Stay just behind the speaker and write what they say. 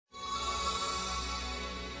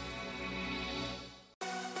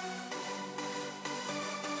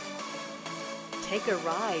Take a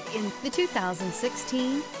ride in the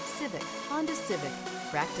 2016 Civic, Honda Civic.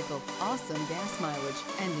 Practical, awesome gas mileage,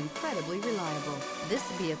 and incredibly reliable. This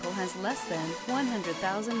vehicle has less than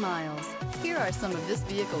 100,000 miles. Here are some of this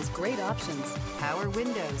vehicle's great options: power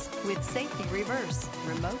windows with safety reverse,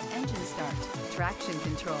 remote engine start, traction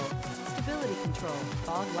control, stability control,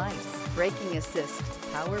 fog lights, braking assist,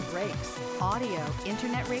 power brakes, audio,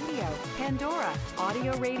 internet radio, Pandora,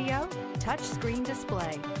 audio radio, touchscreen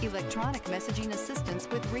display, electronic messaging assistance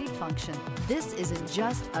with read function. This isn't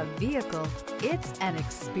just a vehicle, it's an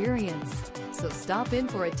experience. So stop in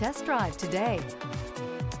for a test drive today.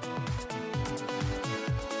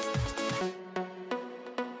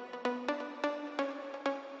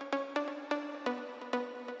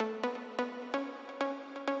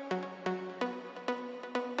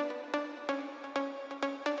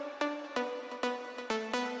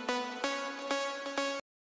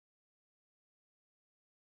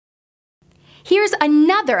 Here's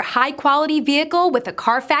another high-quality vehicle with a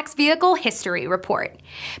Carfax Vehicle History Report.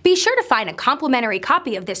 Be sure to find a complimentary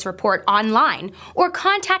copy of this report online or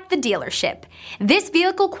contact the dealership. This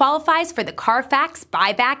vehicle qualifies for the Carfax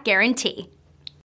Buyback Guarantee.